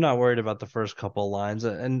 Well, yeah, Uh, I'm not worried about the first couple of lines,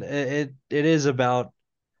 and it is about,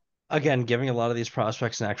 again, giving a lot of these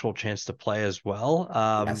prospects an actual chance to play as well.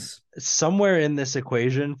 yes, Somewhere in this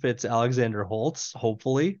equation fits Alexander Holtz,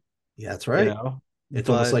 hopefully, yeah, that's you right. know, It's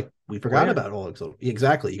almost but like we forgot where? about Oleg. So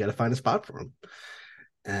exactly, you got to find a spot for him.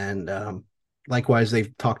 And likewise,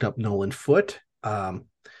 they've talked up Nolan Foote,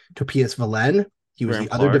 Topias Valen. He was Graham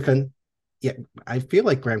the other Clark. defense. Yeah, I feel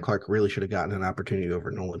like Graham Clark really should have gotten an opportunity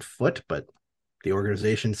over Nolan Foote, but the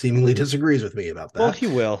organization seemingly disagrees with me about Well, that. he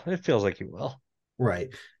will. It feels like he will. Right.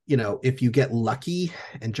 If you get lucky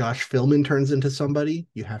and Josh Philman turns into somebody,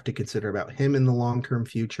 you have to consider about him in the long-term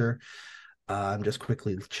future. I'm just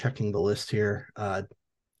quickly checking the list here.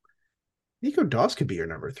 Nico Doss could be your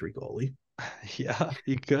number 3 goalie. Yeah,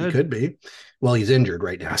 he He could. could be. Well, he's injured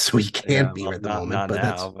right now, so he Yeah, can't be well, at the not moment. not But now,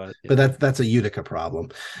 that's but but yeah. that's a Utica problem.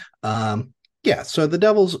 Yeah. So the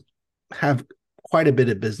Devils have quite a bit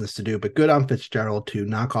of business to do, but good on Fitzgerald to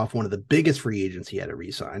knock off one of the biggest free agents he had to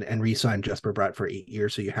resign and resign Jesper Bratt for 8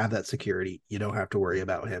 years. So you have that security. You don't have to worry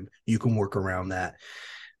about him. You can work around that.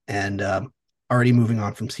 And already moving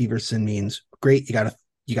on from Severson means great. You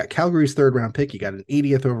got Calgary's 3rd round pick. You got an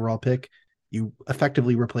 80th overall pick. You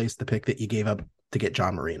effectively replaced the pick that you gave up to get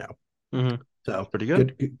John Marino. Mm-hmm. So Pretty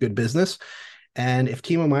good. good business. And if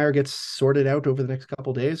Timo Meyer gets sorted out over the next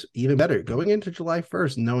couple days, even better. Going into July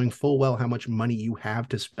 1st, knowing full well how much money you have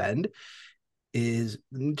to spend is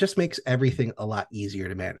just makes everything a lot easier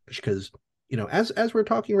to manage. Because as we're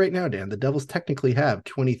talking right now, Dan, the Devils technically have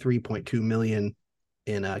 23.2 million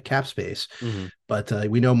in cap space, Mm-hmm. but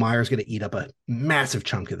we know Meyer's going to eat up a massive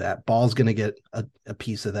chunk of that. Ball's going to get a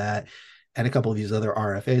piece of that, and a couple of these other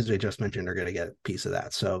RFAs I just mentioned are going to get a piece of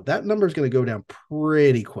that. So that number is going to go down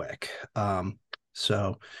pretty quick.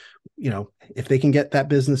 So, if they can get that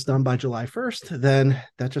business done by July 1st, then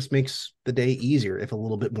that just makes the day easier, if a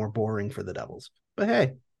little bit more boring for the Devils. But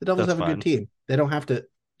hey, the Devils That's have a good fine. team. They don't have to,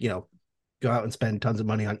 go out and spend tons of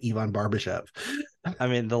money on Ivan Barbashev. I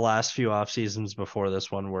mean, the last few off seasons before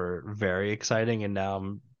this one were very exciting, and now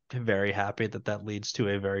I'm very happy that that leads to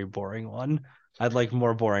a very boring one. I'd like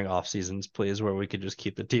more boring off seasons, please, where we could just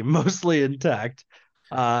keep the team mostly intact.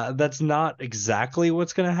 That's not exactly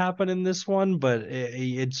what's going to happen in this one, but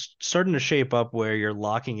it's starting to shape up where you're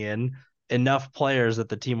locking in enough players that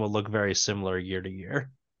the team will look very similar year to year.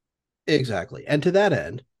 Exactly. And to that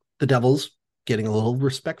end, the Devils getting a little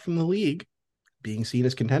respect from the league, being seen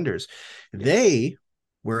as contenders. Yes. They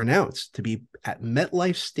were announced to be at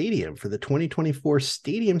MetLife Stadium for the 2024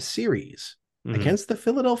 Stadium Series Mm-hmm. against the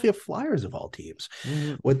Philadelphia Flyers of all teams.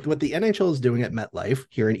 Mm-hmm. What the NHL is doing at MetLife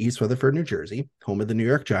here in East Rutherford, New Jersey, home of the New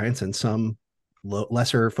York Giants and some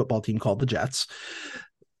lesser football team called the Jets,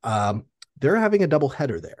 they're having a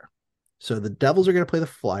doubleheader there. So the Devils are going to play the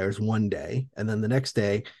Flyers one day, and then the next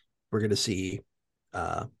day we're going to see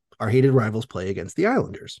our hated rivals play against the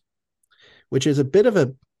Islanders, which is a bit of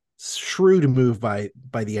a shrewd move by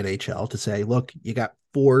the NHL to say, look, you got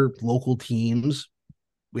 4 local teams.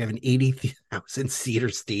 We have an 80,000 seater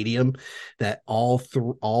stadium that all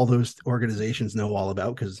those organizations know all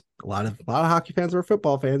about, because a lot of hockey fans are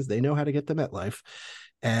football fans. They know how to get to MetLife,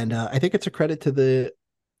 and I think it's a credit to the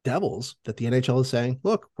Devils that the NHL is saying,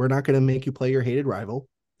 look, we're not going to make you play your hated rival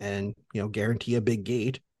and guarantee a big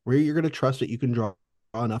gate where you're going to trust that you can draw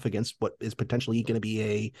enough against what is potentially going to be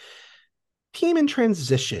a team in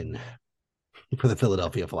transition for the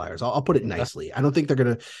Philadelphia Flyers. I'll put it Yeah, nicely. I don't think they're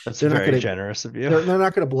gonna that's they're not very gonna generous of you. they're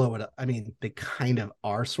not gonna blow it up. I mean, they kind of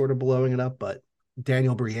are sort of blowing it up, but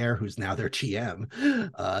Daniel Briere, who's now their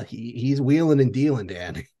GM, he's wheeling and dealing,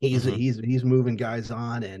 Dan. He's Mm-hmm. he's he's moving guys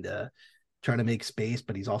on and trying to make space,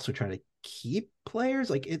 but he's also trying to keep players.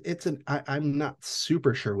 Like I'm not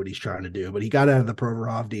super sure what he's trying to do, but he got out of the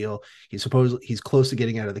Provorov deal. He's close to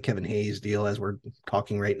getting out of the Kevin Hayes deal as we're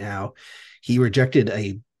talking right now. He rejected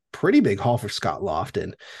a pretty big haul for Scott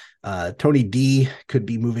Lofton. Tony D could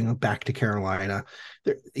be moving back to Carolina.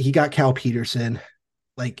 He got Cal Peterson.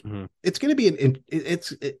 Like Mm-hmm. it's going to be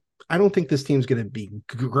I don't think this team's going to be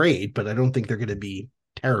great, but I don't think they're going to be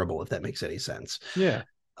terrible, if that makes any sense. Yeah.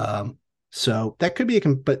 Um, so that could be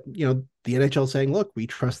but the NHL saying, look, we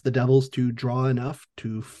trust the Devils to draw enough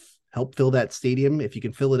to help fill that stadium. If you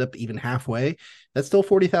can fill it up even halfway, that's still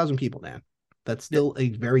 40,000 people, man. That's still a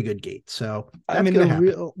very good gate. So I that's mean, going to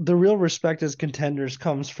happen. the real respect as contenders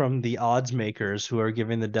comes from the odds makers who are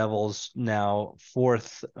giving the Devils now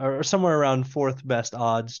fourth or somewhere around fourth best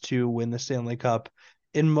odds to win the Stanley Cup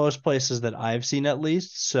in most places that I've seen at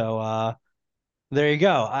least. So there you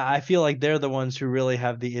go. I feel like they're the ones who really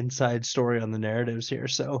have the inside story on the narratives here.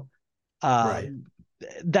 So uh, Right.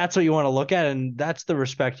 that's what you want to look at, and that's the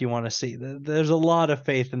respect you want to see. There's a lot of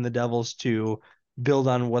faith in the Devils to build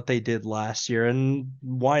on what they did last year, and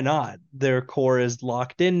why not? Their core is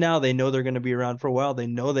locked in now. They know they're going to be around for a while. They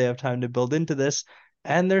know they have time to build into this,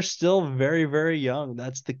 and they're still very, very young.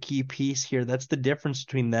 That's the key piece here. That's the difference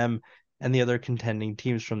between them and the other contending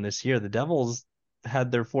teams from this year. The Devils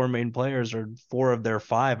had their four main players, or four of their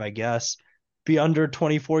five, I guess, be under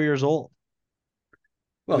 24 years old.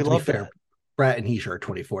 Well, We to be love fair, that. Brett and Heesh are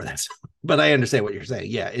 24. That's, but I understand what you're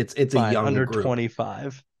saying. Yeah, it's a Fine, young under group.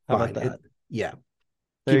 25. How about Fine. that? Yeah.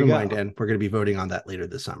 There Keep you in mind, go. Dan, we're going to be voting on that later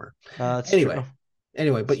this summer. That's Anyway,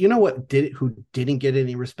 true. but you know what did who didn't get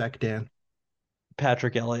any respect, Dan?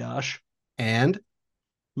 Patrick Elias, And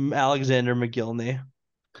Alexander McGillney.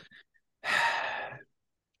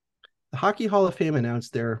 the Hockey Hall of Fame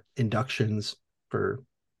announced their inductions for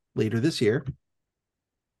later this year.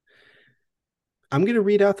 I'm going to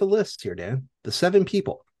read out the list here, Dan. The seven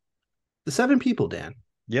people, Dan.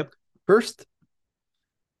 Yep. First,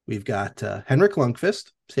 we've got Henrik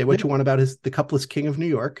Lundqvist. Say what Yep. you want about the Cupless King of New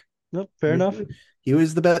York. Nope. Fair enough. He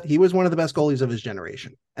was the best. He was one of the best goalies of his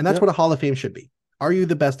generation, and that's Yep. what a Hall of Fame should be. Are you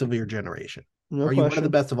the best of your generation? No Are you one of the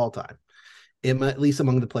question. best of all time? At least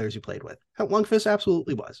among the players you played with. Lundqvist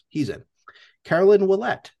absolutely was. He's in. Carolyn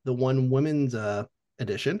Ouellette, the one women's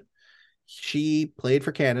edition. She played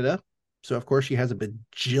for Canada, so of course she has a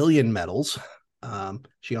bajillion medals.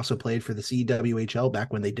 She also played for the CWHL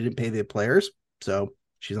back when they didn't pay the players, so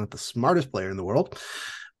she's not the smartest player in the world,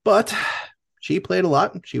 but she played a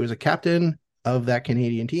lot. She was a captain of that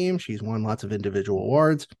Canadian team. She's won lots of individual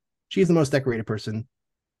awards. She's the most decorated person.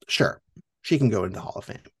 Sure, she can go into the Hall of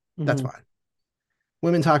Fame. That's fine.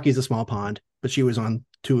 Women's hockey is a small pond, but she was on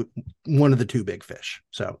one of the two big fish.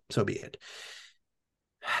 So be it.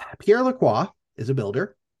 Pierre Lacroix is a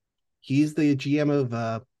builder. He's the GM of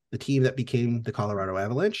the team that became the Colorado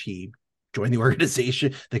Avalanche. He joined the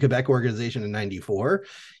organization, the Quebec organization, in '94.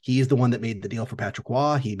 He's the one that made the deal for Patrick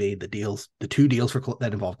Roy. He made the two deals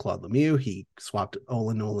that involved Claude Lemieux. He swapped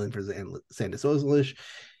Olin Nolan for Sandis Ozilish.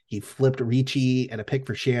 He flipped Ricci and a pick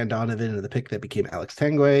for Shan Donovan and the pick that became Alex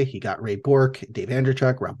Tanguay. He got Ray Bourque, Dave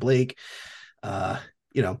Andrechuk, Rob Blake.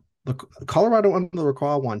 Colorado under the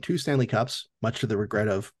Lacroix won 2 Stanley Cups, much to the regret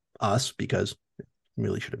of us, because it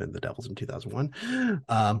really should have been the Devils in 2001.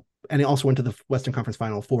 And he also went to the Western Conference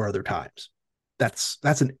Final 4 other times. That's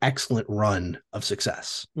an excellent run of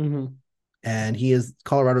success. And he is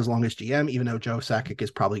Colorado's longest GM, even though Joe Sakic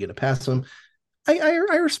is probably going to pass him.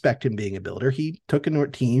 I respect him being a builder. He took a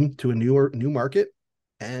team to a new market,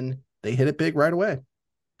 and they hit it big right away.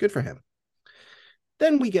 Good for him.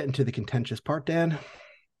 Then we get into the contentious part, Dan.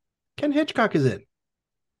 Ken Hitchcock is in.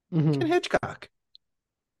 Ken Hitchcock.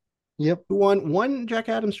 Yep. Who won one Jack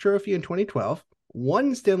Adams Trophy in 2012,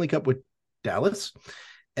 one Stanley Cup with Dallas,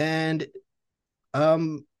 and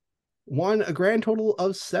won a grand total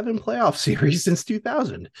of 7 playoff series since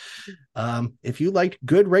 2000. If you liked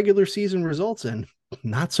good regular season results and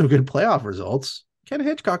not so good playoff results, Ken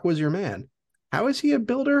Hitchcock was your man. How is he a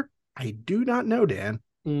builder? I do not know, Dan.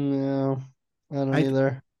 No, I don't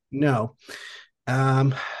either. No.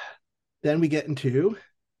 Then we get into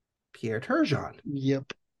Pierre Turgeon.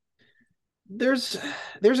 Yep. There's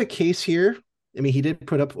a case here. I mean, he did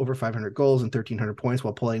put up over 500 goals and 1,300 points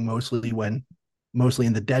while playing mostly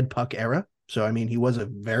in the dead puck era. So, I mean, he was a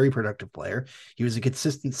very productive player. He was a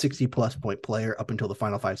consistent 60-plus point player up until the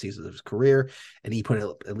final 5 seasons of his career, and he put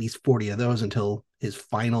at least 40 of those until his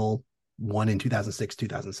final one in 2006,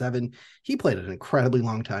 2007. He played an incredibly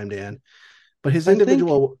long time, Dan. But his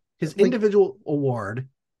individual award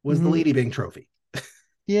was the Lady Byng Trophy.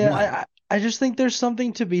 Yeah, I just think there's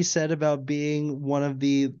something to be said about being one of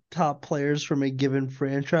the top players from a given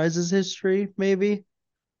franchise's history, maybe.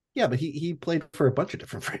 Yeah, but he played for a bunch of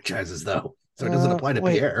different franchises, though, so it doesn't apply to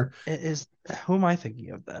Pierre. Who am I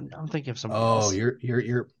thinking of then? I'm thinking of someone else.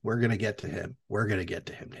 We're gonna get to him. We're gonna get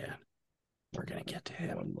to him, Dan. We're gonna get to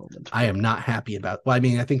him. One moment. I am not happy about. Well, I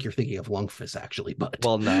mean, I think you're thinking of Lundqvist actually, but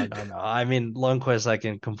well, no. I mean, Lundqvist, I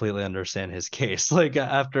can completely understand his case. Like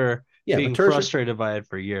after being frustrated by it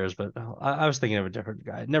for years, but I was thinking of a different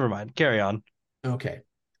guy. Never mind. Carry on. Okay.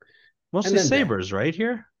 Mostly Sabres, right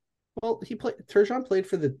here. Well, Turgeon played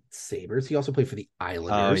for the Sabres. He also played for the Oh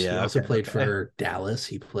Islanders. He yeah, also okay, played okay. for Dallas.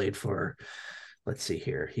 He played for, let's see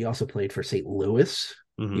here. He also played for St. Louis.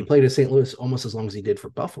 He Hmm. played at St. Louis almost as long as he did for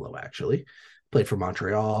Buffalo, actually. Played for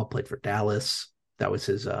Montreal, played for Dallas. That was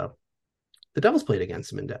his the Devils played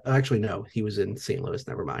against him actually no, he was in St. Louis.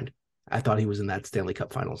 Never mind. I thought he was in that Stanley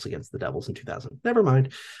Cup Finals against the Devils in 2000. Never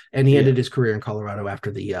mind. And he Yeah, ended his career in Colorado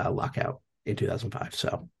after the lockout in 2005.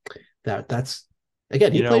 So that's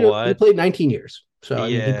again, you he know played what? 19 years. So I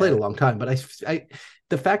mean, he played Yeah, a long time. But I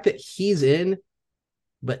the fact that he's in,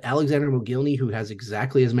 but Alexander Mogilny, who has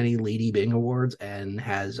exactly as many Lady Bing awards and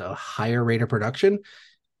has a higher rate of production,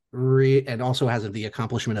 and also has the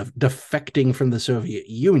accomplishment of defecting from the Soviet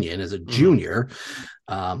Union as a hmm. junior.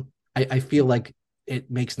 I feel like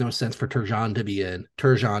it makes no sense for Turgeon to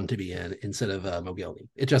be in instead of Mogilny.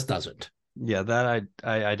 It just doesn't. Yeah, that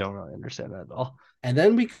I don't really understand that at all. And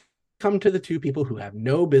then we come to the two people who have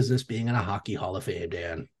no business being in a hockey Hall of Fame,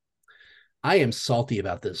 Dan. I am salty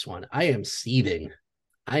about this one. I am seething.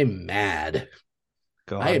 I'm mad.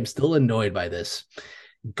 Go I on, am still annoyed by this.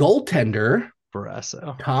 Goaltender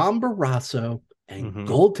Barresso. Tom Barrasso and Hmm.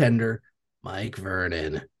 goaltender Mike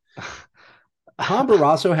Vernon. Tom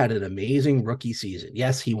Barrasso had an amazing rookie season.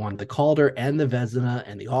 Yes, he won the Calder and the Vezina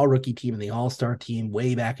and the all rookie team and the all star team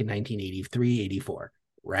way back in 1983, 84.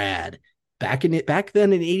 Rad. Back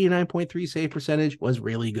then, an 89.3 save percentage was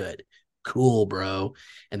really good. Cool, bro.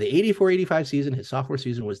 And the 84-85 season, his sophomore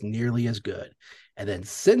season, was nearly as good. And then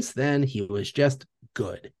since then, he was just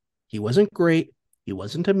good. He wasn't great. He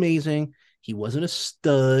wasn't amazing. He wasn't a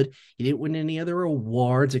stud. He didn't win any other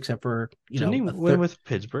awards except for, Didn't he a win third. with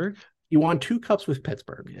Pittsburgh? He won 2 cups with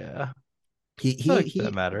Pittsburgh. Yeah, I feel like that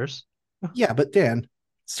He matters. yeah, but Dan,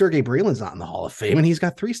 Sergey Brelin's not in the Hall of Fame, and he's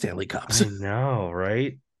got 3 Stanley Cups. I know,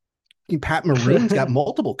 right? Pat Maroon's got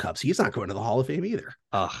multiple cups. He's not going to the Hall of Fame either.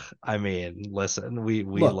 Ugh, I mean, listen, we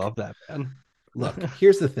Look, love that man.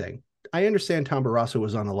 Here's the thing. I understand Tom Barrasso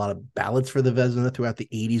was on a lot of ballots for the Vezina throughout the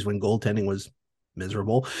 80s when goaltending was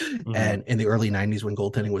miserable, Hmm. and in the early 90s when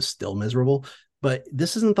goaltending was still miserable. But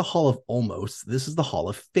this isn't the Hall of Almost. This is the Hall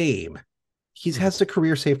of Fame. He has a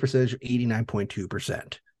career save percentage of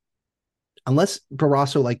 89.2%. Unless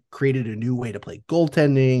Barrasso like created a new way to play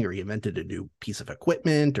goaltending or he invented a new piece of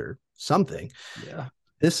equipment or something, Yeah.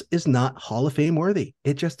 this is not Hall of Fame worthy.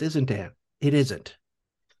 It just isn't, Dan. It isn't.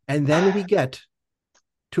 And then we get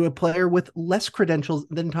to a player with less credentials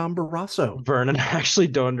than Tom Barrasso. Vernon, I actually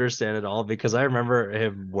don't understand it all because I remember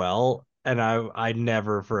him well, and I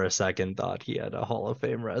never for a second thought he had a Hall of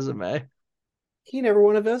Fame resume. He never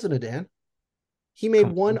won a Vezina, Dan. He made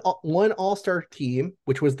Come one All-Star team,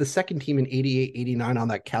 which was the second team in 88, 89 on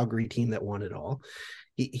that Calgary team that won it all.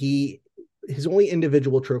 He his only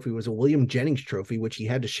individual trophy was a William Jennings trophy, which he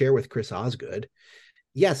had to share with Chris Osgood.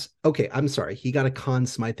 Yes, okay, I'm sorry. He got a Conn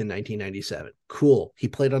Smythe in 1997. Cool. He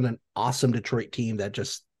played on an awesome Detroit team that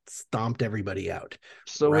just stomped everybody out.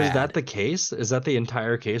 So is that Rad. the case? Is that the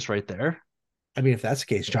entire case right there? I mean, if that's the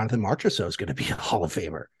case, Jonathan Marchessault is going to be a Hall of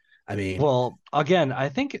Famer. I mean, Well, again, I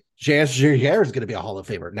think J.S. Giguère is going to be a Hall of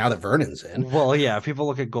Famer now that Vernon's in. well, yeah, people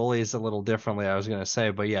look at goalies a little differently, I was gonna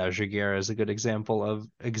say, but yeah, Jaguar is a good example of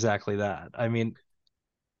exactly that. I mean,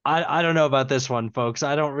 I don't know about this one, folks.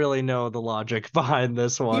 I don't really know the logic behind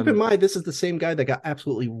this Keep in one. mind, this is the same guy that got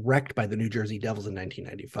absolutely wrecked by the New Jersey Devils in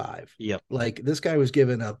 1995. Yep. Like this guy was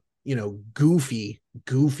given a goofy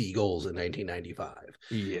goals in 1995.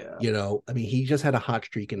 Yeah. I mean, he just had a hot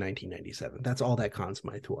streak in 1997. That's all that Conn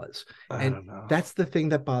Smythe was. I And don't know. that's the thing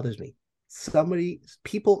that bothers me.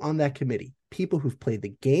 People on that committee, people who've played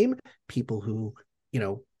the game, people who,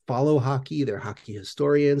 follow hockey, they're hockey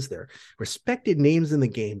historians, they're respected names in the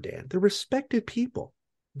game, Dan. They're respected people.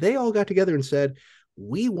 They all got together and said,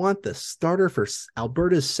 we want the starter for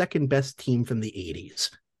Alberta's second best team from the 80s.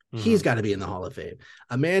 He's Mhm. got to be in the Hall of Fame.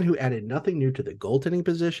 A man who added nothing new to the goaltending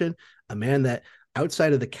position, a man that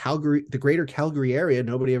outside of the greater Calgary area,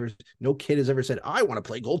 no kid has ever said, I want to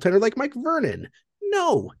play goaltender like Mike Vernon.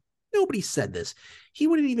 No, nobody said this. He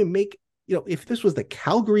wouldn't even make, if this was the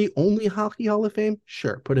Calgary only Hockey Hall of Fame,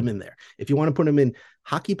 sure, put him in there. If you want to put him in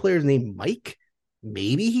hockey players named Mike,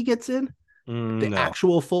 maybe he gets in the No.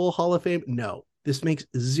 actual full Hall of Fame. No, this makes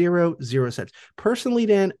zero sense. Personally,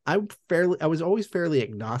 Dan, I was always fairly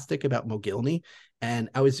agnostic about Mogilny, and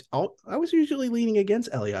I was usually leaning against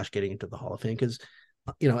Elias getting into the Hall of Fame because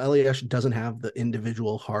Elias doesn't have the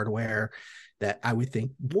individual hardware that I would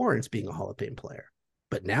think warrants being a Hall of Fame player.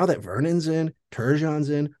 But now that Vernon's in, Turgeon's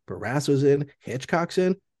in, Barrasso's in, Hitchcock's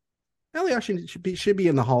in, Elias should be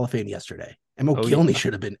in the Hall of Fame yesterday. And Oh Mogilny yeah.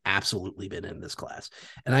 should have been absolutely been in this class.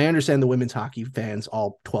 And I understand the women's hockey fans,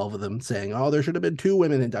 all 12 of them, saying, oh, there should have been 2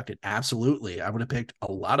 women inducted. Absolutely. I would have picked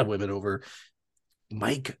a lot of women over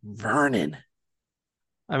Mike Vernon.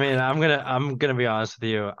 I mean, I'm gonna be honest with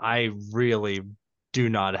you. I really do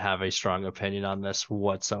not have a strong opinion on this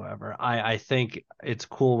whatsoever. I think it's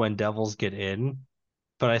cool when Devils get in,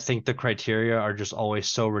 but I think the criteria are just always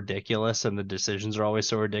so ridiculous and the decisions are always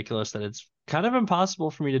so ridiculous that it's kind of impossible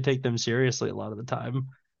for me to take them seriously a lot of the time.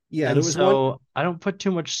 Yeah, And so I don't put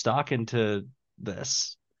too much stock into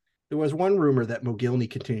this. there was one rumor that Mogilny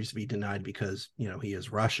continues to be denied because, he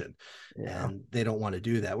is Russian Yeah. and they don't want to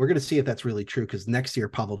do that. We're going to see if that's really true because next year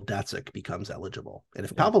Pavel Datsyuk becomes eligible. And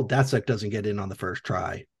if Yeah. Pavel Datsyuk doesn't get in on the first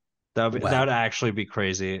try, That would actually be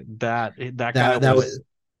crazy. That guy that was would,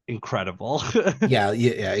 incredible. yeah,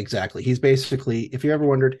 exactly. He's basically, if you ever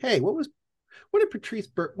wondered, hey, what if Patrice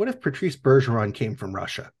Bergeron came from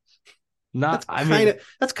Russia? Not, I mean,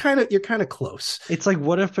 You're kind of close. it's like,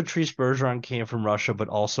 what if Patrice Bergeron came from Russia but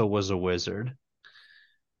also was a wizard?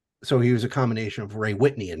 So he was a combination of Ray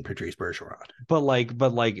Whitney and Patrice Bergeron. But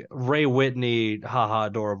like Ray Whitney, haha,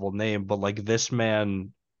 adorable name. But like this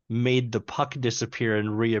man made the puck disappear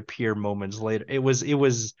and reappear moments later. It was. I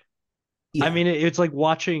Yeah, mean, it's like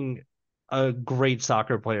watching a great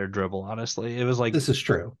soccer player dribble. Honestly, it was like this is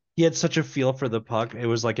true. he had such a feel for the puck. It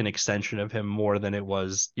was like an extension of him more than it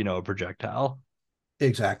was, a projectile.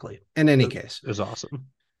 Exactly. In any It, case, it was awesome.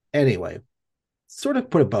 anyway, sort of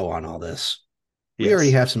put a bow on all this. We already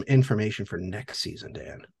Yes. have some information for next season,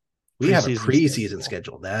 Dan. We have a Preseason preseason schedule.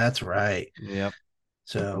 schedule. That's right. Yep.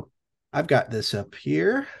 So I've got this up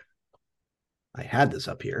here. I had this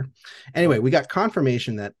up here. Anyway, we got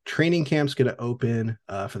confirmation that training camp's going to open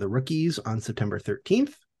for the rookies on September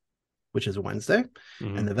 13th, which is a Wednesday.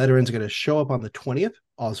 Mhm. And the veterans are going to show up on the 20th,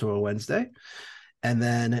 also a Wednesday. And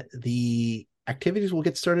then the activities will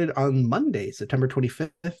get started on Monday, September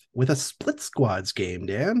 25th, with a split squads game,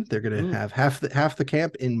 Dan. They're going to have half the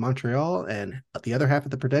camp in Montreal and the other half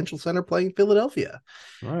at the Prudential Center playing Philadelphia.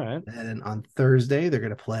 All right. And on Thursday, they're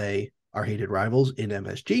going to play our hated rivals in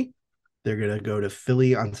MSG. They're going to go to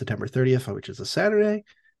Philly on September 30th, which is a Saturday.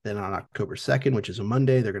 Then on October 2nd, which is a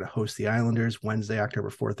Monday, they're going to host the Islanders. Wednesday, October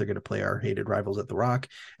 4th, they're going to play our hated rivals at the Rock.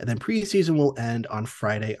 And then preseason will end on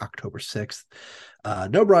Friday, October 6th.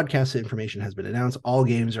 No broadcast information has been announced. All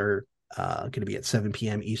games are going to be at 7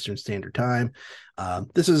 p.m. Eastern Standard Time.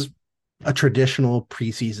 This is a traditional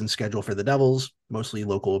preseason schedule for the Devils, mostly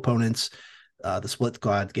local opponents. The split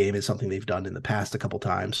squad game is something they've done in the past a couple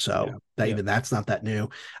times, so even that's not that new.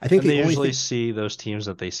 I think they usually see those teams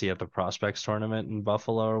that they see at the prospects tournament in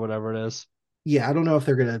Buffalo or whatever it is. Yeah, I don't know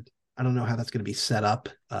how that's gonna be set up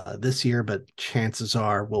this year, but chances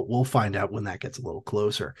are we'll find out when that gets a little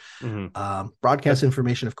closer. Mm-hmm. Broadcast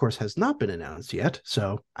information, of course, has not been announced yet,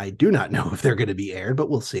 so I do not know if they're going to be aired,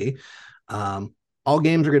 but we'll see. All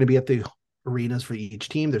games are going to be at the arenas for each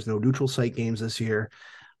team. There's no neutral site games this year.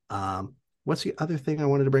 What's the other thing I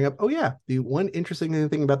wanted to bring up? Oh, yeah. The one interesting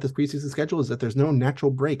thing about this preseason schedule is that there's no natural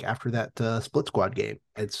break after that split squad game.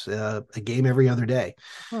 It's a game every other day.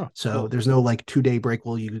 Oh, so cool. There's no like 2-day break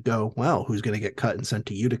where you go, well, who's going to get cut and sent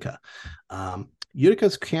to Utica?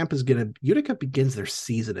 Utica's camp Utica begins their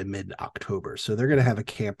season in mid-October. So they're going to have a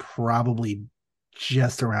camp probably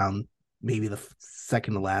just around maybe the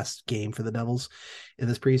second to last game for the Devils in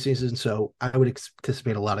this preseason. So I would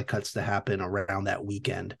anticipate a lot of cuts to happen around that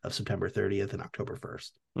weekend of September 30th and October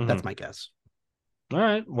 1st. Mm-hmm. That's my guess. All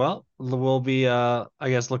right. Well, we'll be, I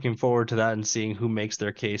guess, looking forward to that and seeing who makes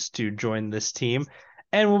their case to join this team.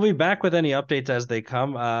 And we'll be back with any updates as they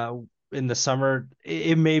come. In the summer,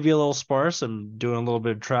 it may be a little sparse. I'm doing a little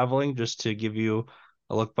bit of traveling just to give you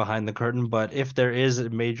a look behind the curtain. But if there is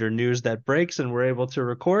major news that breaks and we're able to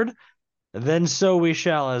record, then so we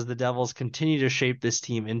shall, as the Devils continue to shape this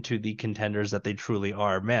team into the contenders that they truly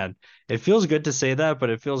are. Man, it feels good to say that, but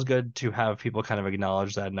it feels good to have people kind of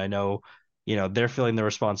acknowledge that. And I know, they're feeling the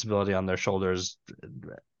responsibility on their shoulders.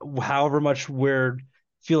 However much we're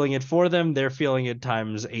feeling it for them, they're feeling it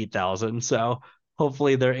times 8,000. So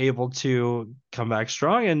hopefully they're able to come back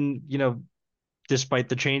strong and, despite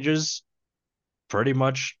the changes, pretty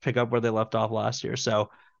much pick up where they left off last year. So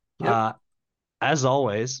as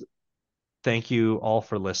always, thank you all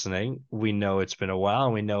for listening. We know it's been a while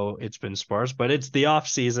and we know it's been sparse, but it's the off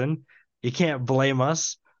season. You can't blame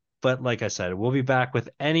us. But like I said, we'll be back with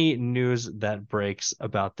any news that breaks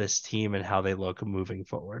about this team and how they look moving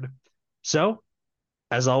forward. So,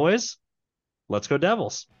 as always, let's go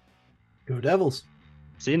Devils. Go Devils.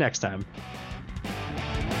 See you next time.